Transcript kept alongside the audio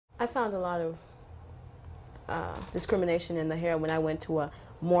I found a lot of discrimination in the hair when I went to a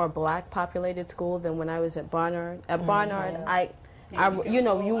more black populated school than when I was at Barnard. At Barnard, you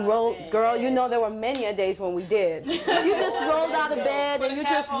know, you rolled, girl, you know there were many a days when we did. You just rolled out of bed and you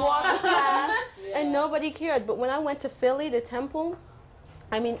just walked to class and nobody cared. But when I went to Philly, to Temple,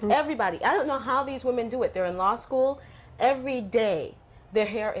 I mean, everybody, I don't know how these women do it. They're in law school. Every day, their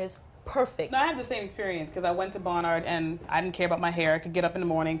hair is perfect. No, I had the same experience because I went to Barnard and I didn't care about my hair. I could get up in the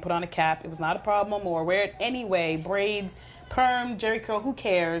morning, put on a cap. It was not a problem, or wear it anyway. Braids, perm, jerry curl, who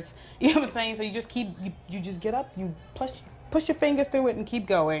cares? You know what I'm saying? So you just keep, you just get up, you push your fingers through it and keep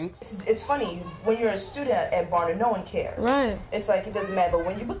going. It's funny, when you're a student at Barnard, no one cares. Right. It's like, it doesn't matter. But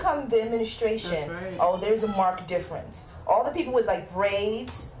when you become the administration, oh, there's a marked difference. All the people with like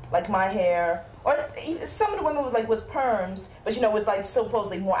braids, like my hair, or some of the women with perms, but you know, with like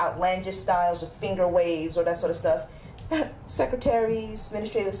supposedly more outlandish styles with finger waves or that sort of stuff. Secretaries,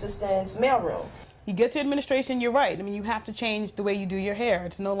 administrative assistants, mailroom. You get to administration, you're right. I mean, you have to change the way you do your hair.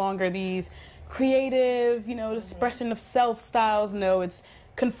 It's no longer these creative, you know, expression of self styles. No, it's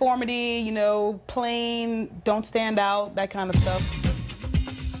conformity, you know, plain, don't stand out, that kind of stuff.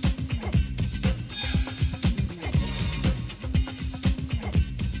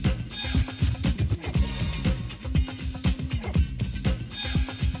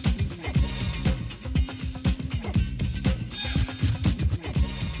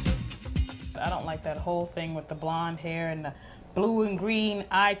 I don't like that whole thing with the blonde hair and the blue and green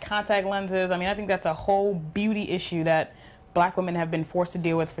eye contact lenses. I mean, I think that's a whole beauty issue that black women have been forced to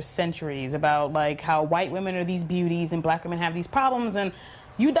deal with for centuries, about like how white women are these beauties and black women have these problems, and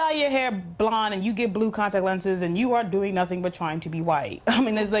you dye your hair blonde and you get blue contact lenses and you are doing nothing but trying to be white. I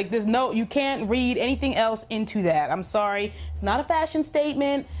mean, you can't read anything else into that. I'm sorry. It's not a fashion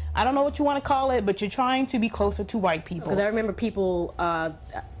statement. I don't know what you want to call it, but you're trying to be closer to white people. Because I remember people,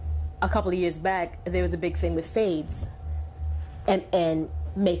 a couple of years back, there was a big thing with fades and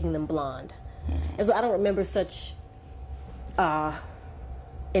making them blonde. And so I don't remember such an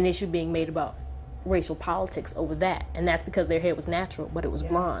issue being made about racial politics over that. And that's because their hair was natural, but it was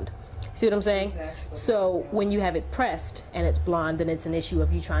blonde. See what I'm saying? Exactly. So when you have it pressed and it's blonde, then it's an issue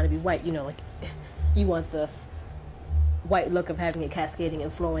of you trying to be white. You know, like, you want the white look of having it cascading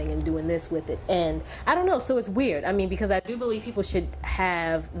and flowing and doing this with it. And I don't know, so it's weird. I mean, because I do believe people should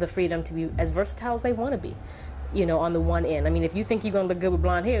have the freedom to be as versatile as they want to be, you know, on the one end. I mean, if you think you're going to look good with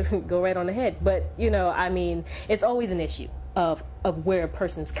blonde hair, go right on ahead. But, you know, I mean, it's always an issue of where a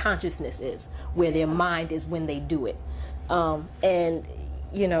person's consciousness is, where their mind is when they do it. And,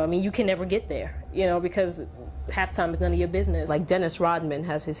 you know, I mean, you can never get there, you know, because half the time it's none of your business. Like Dennis Rodman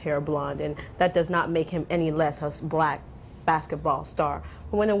has his hair blonde, and that does not make him any less a black basketball star.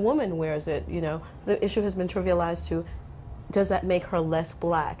 But when a woman wears it, you know, the issue has been trivialized to, does that make her less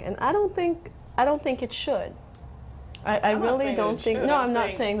black? And I don't think it should. I really don't think. No, I'm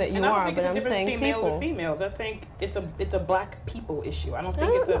not saying that you are, but I'm saying people. Males or females. I think it's a black people issue. I don't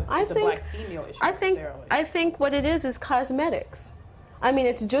think it's a black female issue necessarily. I think what it is cosmetics. I mean,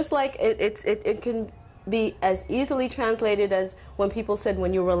 it's just like it can be as easily translated as when people said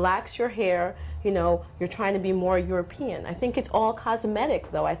when you relax your hair, you know, you're trying to be more European. I think it's all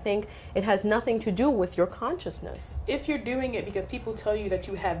cosmetic, though. I think it has nothing to do with your consciousness. If you're doing it because people tell you that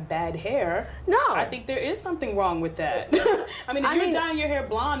you have bad hair, no, I think there is something wrong with that. I mean, if you're dyeing your hair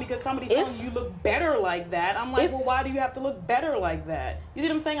blonde because somebody's telling you look better like that, I'm like, well, why do you have to look better like that? You see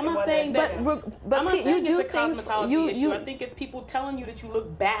what I'm saying? I'm not saying that. But I'm not saying it's a cosmetology issue. I think it's people telling you that you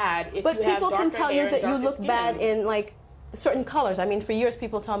look bad if you have darker hair. But people can tell you that you look bad in like certain colors. I mean, for years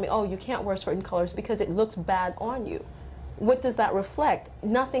people tell me, oh, you can't wear certain colors because it looks bad on you. What does that reflect?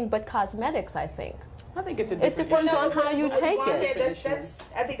 Nothing but cosmetics, I think. I think it's a different It depends on how you take it.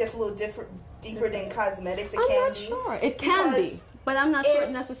 I think that's a little deeper than cosmetics. I'm not sure. It can be, but I'm not sure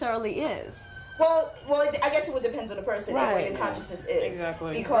it necessarily is. Well, I guess it would depend on the person and where your consciousnness is.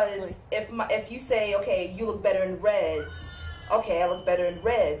 Exactly. Because if you say, okay, you look better in reds, okay, I look better in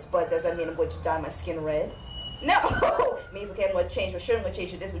reds, but does that mean I'm going to dye my skin red? No, it means, okay, I'm going to change my shirt, I'm going to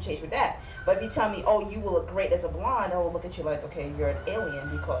change with this, I'm going to change with that. But if you tell me, oh, you will look great as a blonde, I will look at you like, okay, you're an alien,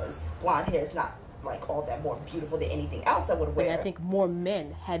 because blonde hair is not like all that more beautiful than anything else I would wear. And I think more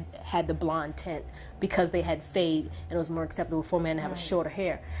men had the blonde tint because they had fade, and it was more acceptable for men to have a shorter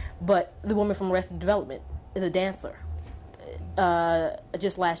hair. But the woman from Arrested Development, the dancer,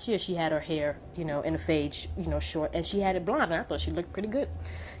 just last year she had her hair, you know, in a fade, you know, short, and she had it blonde, and I thought she looked pretty good,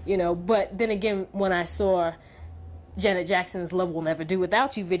 you know. But then again, when I saw Janet Jackson's Love Will Never Do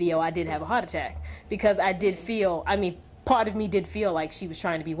Without You video, I did have a heart attack, because I did feel, I mean, part of me did feel like she was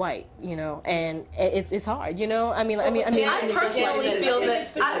trying to be white, you know, and it's hard, you know. I mean, I personally feel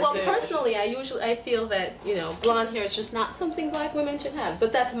that. Well, personally, I feel that, you know, blonde hair is just not something black women should have.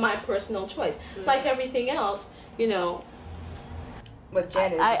 But that's my personal choice. Like everything else, you know. But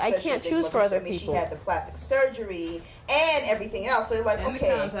Jen is I can't choose for other people. She had the plastic surgery and everything else. So you're like, and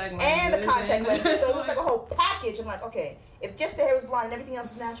okay. And the contact lenses. So it was like a whole package. I'm like, okay, if just the hair was blonde and everything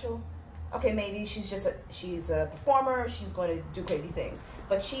else is natural, okay, maybe she's a performer. She's going to do crazy things.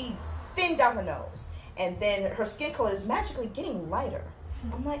 But she thinned out her nose. And then her skin color is magically getting lighter.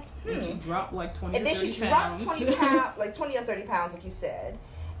 I'm like, And she dropped like 20 and or 30 then she pounds. dropped 20 pounds, like 20 or 30 pounds, like you said.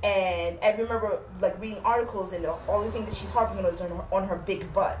 And I remember like reading articles, and the only thing that she's harping on is on her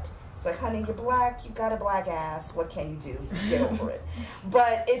big butt. It's like, honey, you're black, you got a black ass, what can you do? Get over it.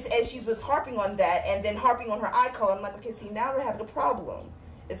 But it's as she was harping on that, and then harping on her eye color, I'm like, okay, see, now we're having a problem.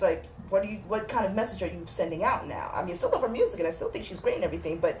 It's like, what kind of message are you sending out now? I mean, I still love her music, and I still think she's great and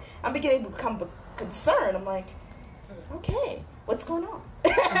everything, but I'm beginning to become concerned. I'm like, okay, what's going on?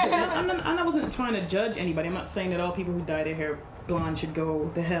 I wasn't trying to judge anybody. I'm not saying that all people who dye their hair blonde should go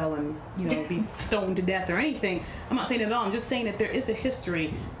to hell and, you know, be stoned to death or anything. I'm not saying that at all. I'm just saying that there is a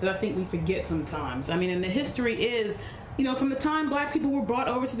history that I think we forget sometimes. I mean, and the history is, you know, from the time black people were brought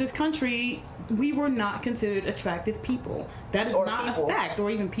over to this country, we were not considered attractive people. That is not a fact,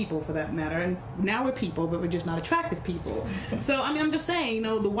 or even people for that matter. And now we're people, but we're just not attractive people. So, I mean, I'm just saying, you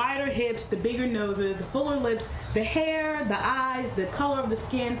know, the wider hips, the bigger noses, the fuller lips, the hair, the eyes, the color of the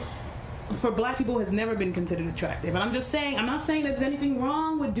skin, for black people has never been considered attractive. And I'm just saying, I'm not saying that there's anything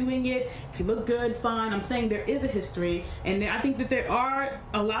wrong with doing it. If you look good, fine. I'm saying there is a history, and I think that there are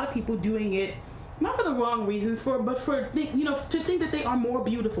a lot of people doing it not for the wrong reasons, but for, you know, to think that they are more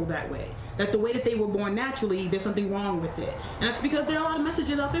beautiful that way. That the way that they were born naturally, there's something wrong with it. And that's because there are a lot of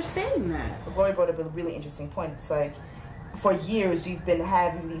messages out there saying that. Lori brought up a really interesting point. It's like, for years we've been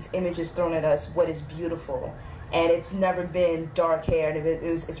having these images thrown at us, what is beautiful. And it's never been dark hair, and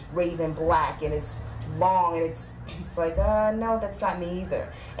it's raven black, and it's long, and it's like, no, that's not me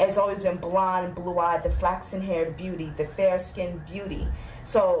either. And it's always been blonde, blue-eyed, the flaxen-haired beauty, the fair-skinned beauty.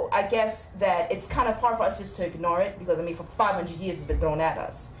 So I guess that it's kind of hard for us just to ignore it, because I mean, for 500 years it's been thrown at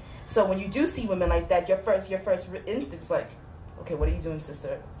us. So when you do see women like that, your first instinct is like, okay, what are you doing,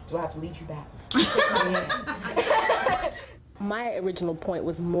 sister? Do I have to lead you back? Take my hand. My original point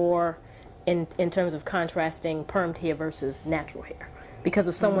was more in terms of contrasting permed hair versus natural hair. Because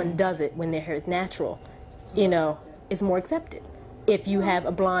if someone does it when their hair is natural, you know, it's more accepted. If you have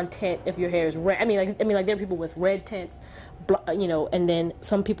a blonde tint, if your hair is red, I mean, like there are people with red tints, you know, and then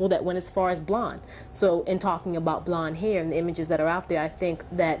some people that went as far as blonde. So in talking about blonde hair and the images that are out there, I think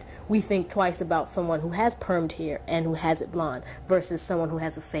that we think twice about someone who has permed hair and who has it blonde versus someone who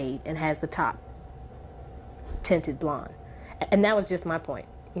has a fade and has the top tinted blonde. And that was just my point,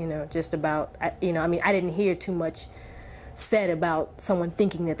 you know, just about, you know, I mean, I didn't hear too much said about someone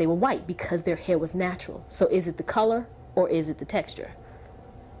thinking that they were white because their hair was natural. So is it the color or is it the texture?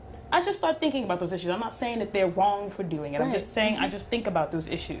 I just start thinking about those issues. I'm not saying that they're wrong for doing it. Right. I'm just saying I just think about those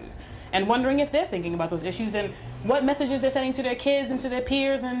issues and wondering if they're thinking about those issues and what messages they're sending to their kids and to their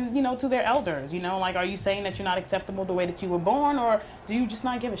peers and, you know, to their elders. You know, like, are you saying that you're not acceptable the way that you were born, or do you just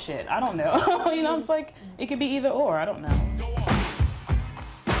not give a shit? I don't know. You know, it's like, it could be either or. I don't know.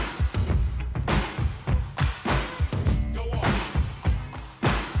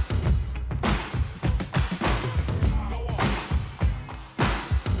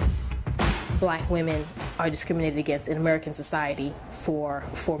 Black women are discriminated against in American society for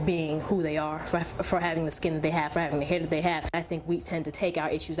being who they are, for having the skin that they have, for having the hair that they have. I think we tend to take our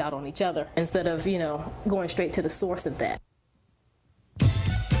issues out on each other instead of, you know, going straight to the source of that.